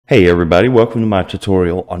Hey everybody, welcome to my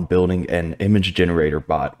tutorial on building an image generator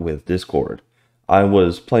bot with Discord. I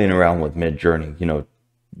was playing around with Midjourney,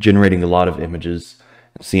 generating a lot of images,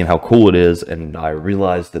 seeing how cool it is, and I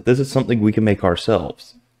realized that this is something we can make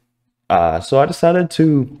ourselves. So I decided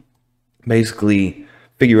to basically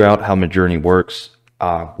figure out how Midjourney works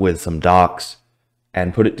with some docs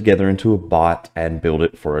and put it together into a bot and build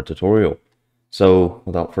it for a tutorial. So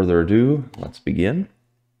without further ado, let's begin.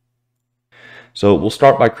 So we'll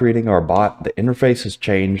start by creating our bot. The interface has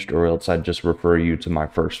changed, or else I'd just refer you to my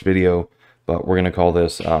first video, but we're going to call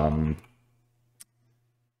this,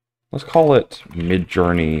 let's call it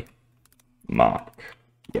Midjourney Mock.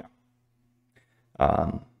 Yeah.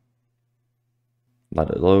 Let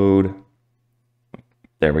it load.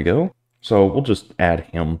 There we go. So we'll just add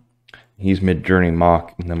him. He's Midjourney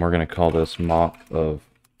Mock, and then we're going to call this Mock of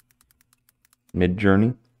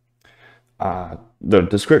Midjourney. The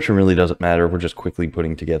description really doesn't matter. We're just quickly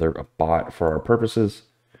putting together a bot for our purposes.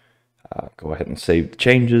 Go ahead and save the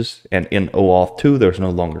changes. And in OAuth 2, there's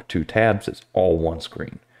no longer two tabs. It's all one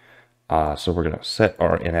screen. So we're going to set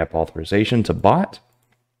our in-app authorization to bot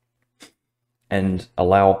and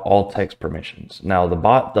allow all text permissions. Now, the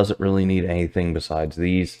bot doesn't really need anything besides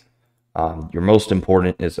these. Your most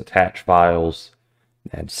important is attach files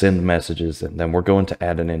and send messages. And then we're going to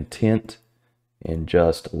add an intent in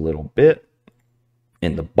just a little bit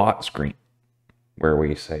in the bot screen where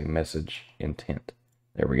we say message intent.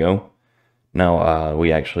 There we go. Now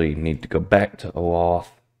we actually need to go back to OAuth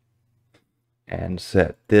and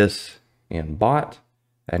set this in bot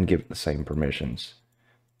and give it the same permissions,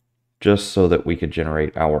 just so that we could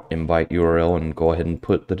generate our invite URL and go ahead and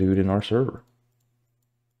put the dude in our server.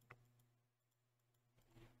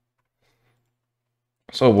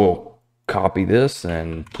 So we'll copy this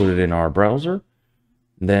and put it in our browser.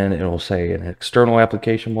 Then it'll say an external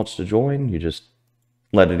application wants to join. You just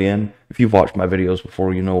let it in. If you've watched my videos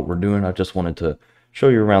before, you know what we're doing. I just wanted to show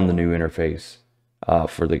you around the new interface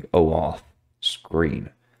for the OAuth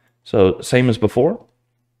screen. So same as before.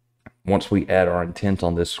 Once we add our intent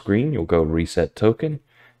on this screen, you'll go reset token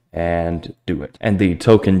and do it. And the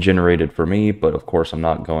token generated for me, but of course I'm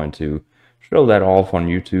not going to show that off on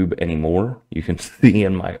YouTube anymore. You can see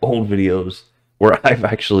in my old videos where I've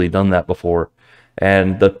actually done that before.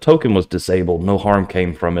 And the token was disabled. No harm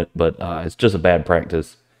came from it, but it's just a bad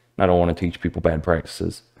practice. I don't want to teach people bad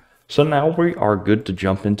practices. So now we are good to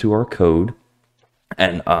jump into our code.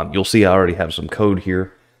 And you'll see I already have some code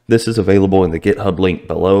here. This is available in the GitHub link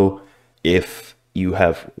below. If you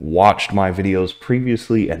have watched my videos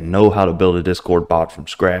previously and know how to build a Discord bot from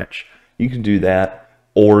scratch, you can do that.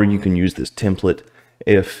 Or you can use this template.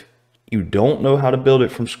 If you don't know how to build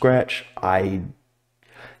it from scratch, I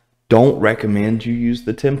don't recommend you use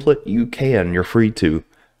the template. You can, you're free to,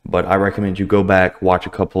 but I recommend you go back, watch a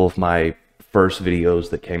couple of my first videos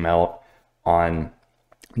that came out on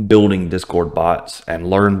building Discord bots and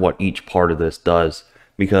learn what each part of this does,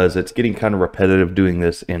 because it's getting kind of repetitive doing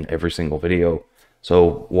this in every single video.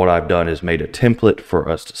 So what I've done is made a template for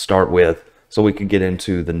us to start with so we could get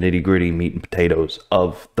into the nitty-gritty meat and potatoes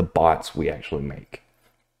of the bots we actually make.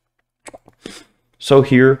 So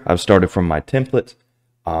here I've started from my template.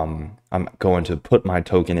 I'm going to put my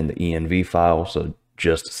token in the env file, so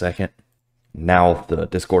just a second. Now the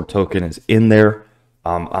Discord token is in there.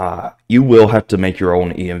 You will have to make your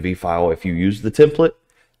own env file if you use the template,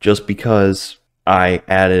 just because I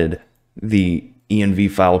added the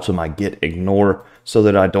env file to my git ignore so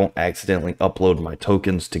that I don't accidentally upload my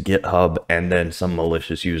tokens to GitHub and then some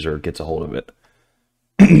malicious user gets a hold of it.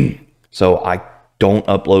 So I don't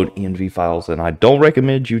upload env files, and I don't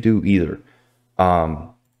recommend you do either.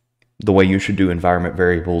 The way you should do environment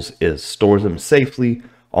variables is store them safely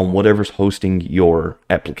on whatever's hosting your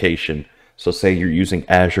application. So say you're using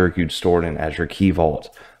Azure, you'd store it in Azure Key Vault,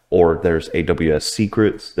 or there's AWS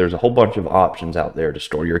Secrets. There's a whole bunch of options out there to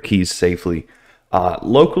store your keys safely.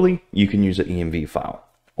 Locally, you can use an env file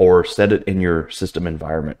or set it in your system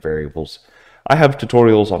environment variables. I have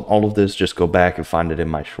tutorials on all of this. Just go back and find it in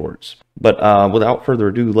my shorts. But without further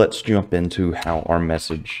ado, let's jump into how our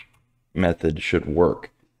message method should work.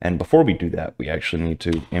 And before we do that, we actually need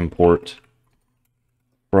to import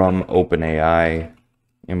from OpenAI,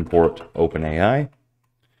 import OpenAI.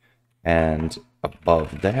 And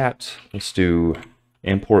above that, let's do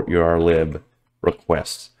import urllib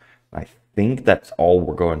requests. I think that's all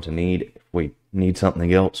we're going to need. If we need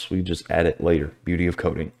something else, we just add it later. Beauty of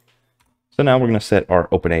coding. So now we're going to set our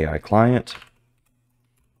OpenAI client.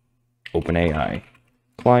 OpenAI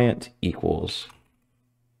client equals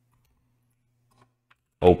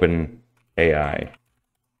OpenAI.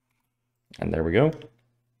 And there we go.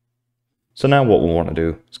 So now what we'll want to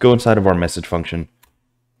do is go inside of our message function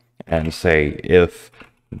and say if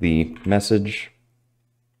the message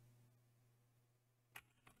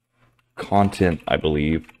content, I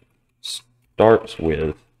believe, starts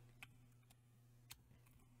with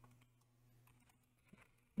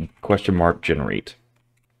 $generate.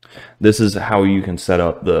 This is how you can set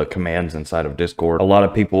up the commands inside of Discord. A lot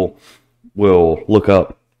of people will look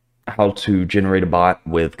up how to generate a bot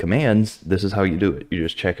with commands. This is how you do it. You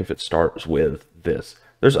just check if it starts with this.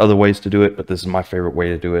 There's other ways to do it, but this is my favorite way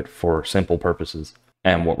to do it for simple purposes.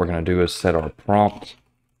 And what we're going to do is set our prompt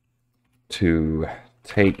to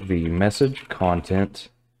take the message content,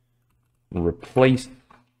 replace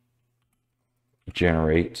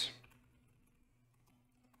generate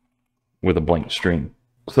with a blank string,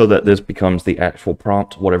 so that this becomes the actual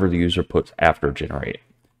prompt, whatever the user puts after generate.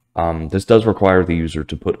 This does require the user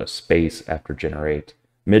to put a space after generate.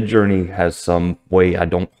 Midjourney has some way, I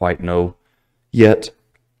don't quite know yet,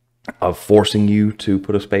 of forcing you to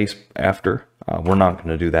put a space after. We're not going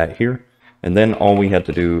to do that here. And then all we have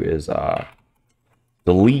to do is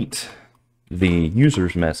delete the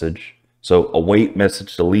user's message. So await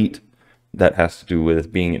message delete, that has to do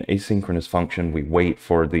with being an asynchronous function. We wait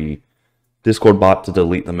for the Discord bot to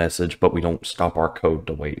delete the message, but we don't stop our code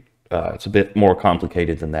to wait. It's a bit more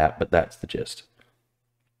complicated than that, but that's the gist.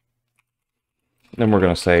 Then we're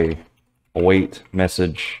going to say await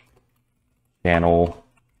message channel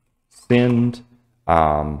send.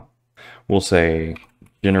 We'll say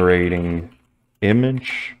generating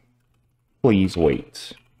image, please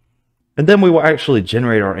wait. And then we will actually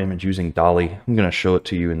generate our image using Dall-E. I'm going to show it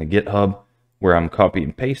to you in the GitHub where I'm copying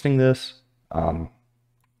and pasting this.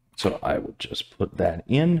 So I will just put that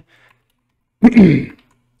in.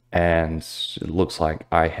 And it looks like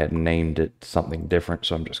I had named it something different,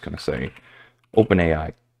 so I'm just going to say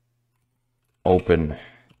OpenAI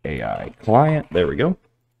client. There we go.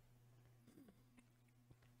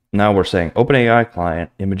 Now we're saying OpenAI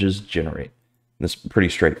client images generate. This is pretty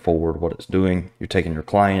straightforward what it's doing. You're taking your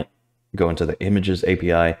client, go into the images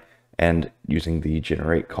API, and using the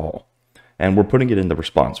generate call. And we're putting it in the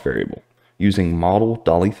response variable. Using model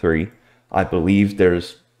Dall-E 3, I believe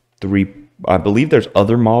there's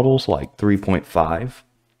other models like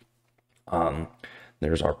 3.5.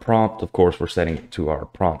 There's our prompt. Of course, we're setting it to our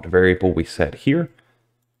prompt variable we set here.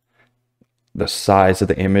 The size of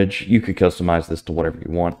the image, you could customize this to whatever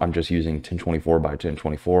you want. I'm just using 1024 by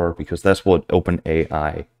 1024 because that's what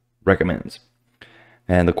OpenAI recommends.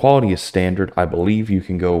 And the quality is standard. I believe you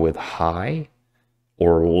can go with high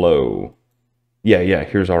or low. Yeah,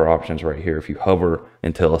 here's our options right here. If you hover,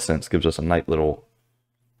 IntelliSense gives us a nice little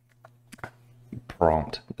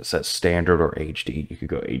prompt that says standard or HD. You could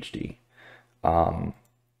go HD.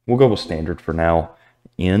 We'll go with standard for now.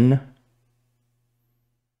 It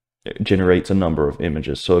generates a number of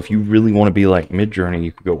images. So if you really want to be like Midjourney,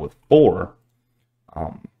 you could go with 4.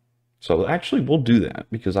 So actually we'll do that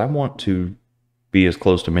because I want to be as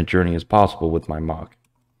close to Midjourney as possible with my mock.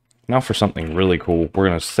 Now for something really cool, we're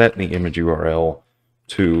going to set the image URL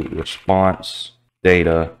to response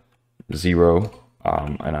data 0.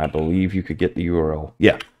 And I believe you could get the URL.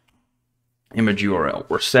 Yeah, image URL.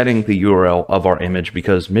 We're setting the URL of our image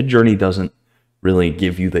because Midjourney doesn't really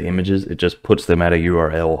give you the images. It just puts them at a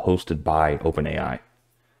URL hosted by OpenAI.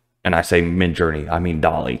 And I say Midjourney, I mean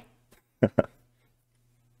Dall-E.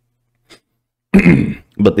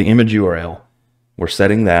 But the image URL, we're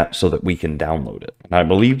setting that so that we can download it. And I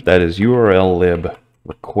believe that is URL lib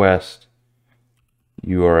request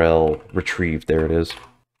URL retrieve. There it is.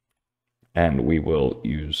 And we will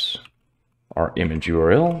use our image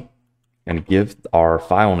URL and give our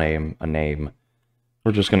file name a name.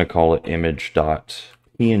 We're just going to call it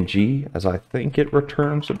image.png, as I think it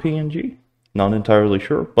returns a PNG. Not entirely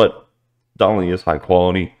sure, but Dall-E is high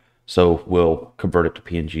quality, so we'll convert it to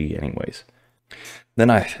PNG anyways. Then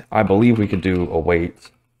I believe we could do await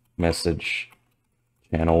message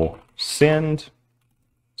channel send,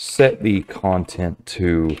 set the content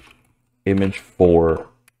to image 4.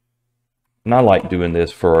 And I like doing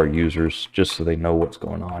this for our users just so they know what's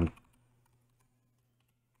going on.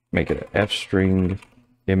 Make it an F string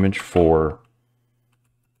image 4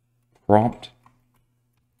 prompt.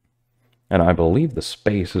 And I believe the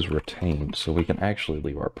space is retained, so we can actually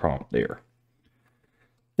leave our prompt there.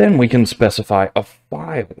 Then we can specify a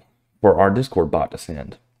file for our Discord bot to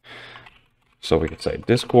send. So we could say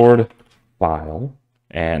Discord file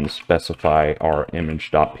and specify our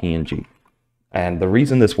image.png. And the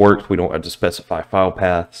reason this works, we don't have to specify file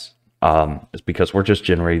paths, is because we're just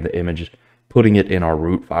generating the image, putting it in our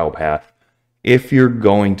root file path. If you're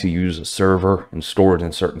going to use a server and store it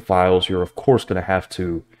in certain files, you're of course going to have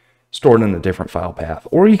to store it in a different file path,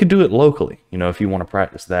 or you could do it locally, you know, if you want to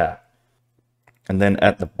practice that. And then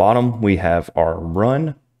at the bottom, we have our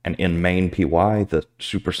run, and in main py, the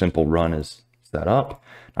super simple run is set up.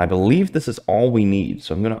 I believe this is all we need.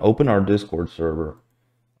 So I'm going to open our Discord server,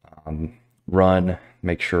 run,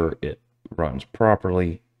 make sure it runs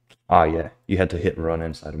properly. Ah, yeah, you had to hit run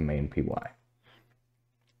inside of main py.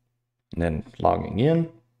 And then logging in,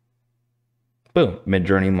 boom,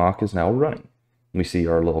 Midjourney mock is now running. We see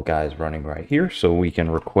our little guys running right here, so we can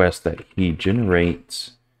request that he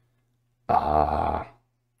generates a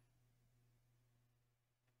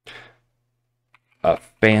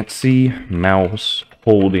fancy mouse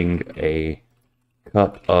holding a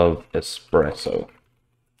cup of espresso.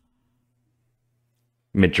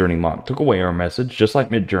 Midjourney mock took away our message, just like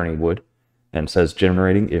Midjourney would, and says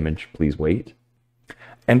generating image, please wait.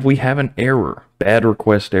 And we have an error, bad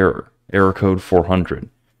request error, error code 400.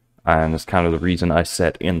 And that's kind of the reason I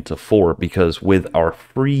set into 4, because with our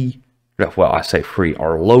free, well, I say free,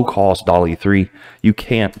 our low-cost Dall-E 3, you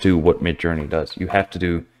can't do what Midjourney does. You have to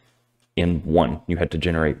do in one. You have to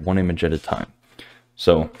generate one image at a time.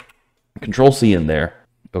 So, Control-C in there.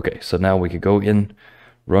 Okay, so now we could go in,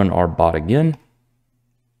 run our bot again,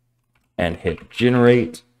 and hit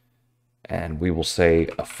generate, and we will say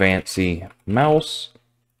a fancy mouse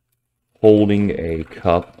holding a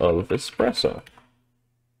cup of espresso.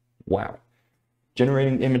 Wow.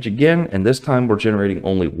 Generating image again, and this time we're generating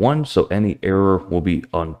only one, so any error will be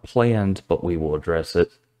unplanned, but we will address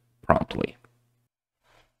it promptly.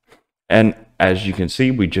 And as you can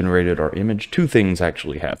see, we generated our image. Two things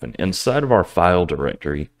actually happened. Inside of our file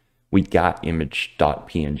directory, we got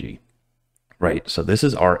image.png. Right, so this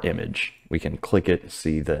is our image. We can click it and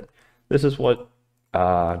see that this is what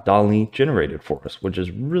Dall-E generated for us, which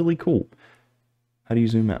is really cool. How do you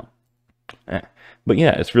zoom out? But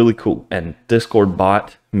yeah, it's really cool. And Discord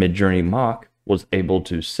bot Midjourney mock was able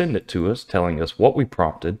to send it to us, telling us what we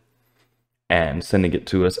prompted and sending it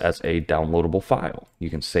to us as a downloadable file.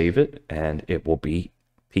 You can save it and it will be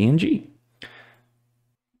PNG.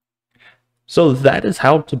 So that is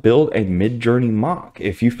how to build a Midjourney mock.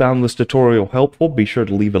 If you found this tutorial helpful, be sure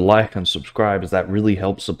to leave a like and subscribe, as that really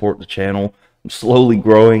helps support the channel. I'm slowly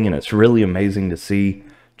growing, and it's really amazing to see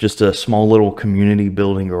just a small little community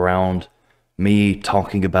building around me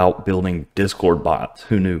talking about building Discord bots.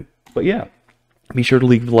 Who knew? But yeah, be sure to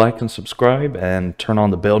leave a like and subscribe and turn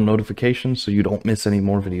on the bell notifications so you don't miss any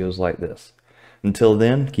more videos like this. Until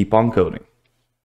then, keep on coding.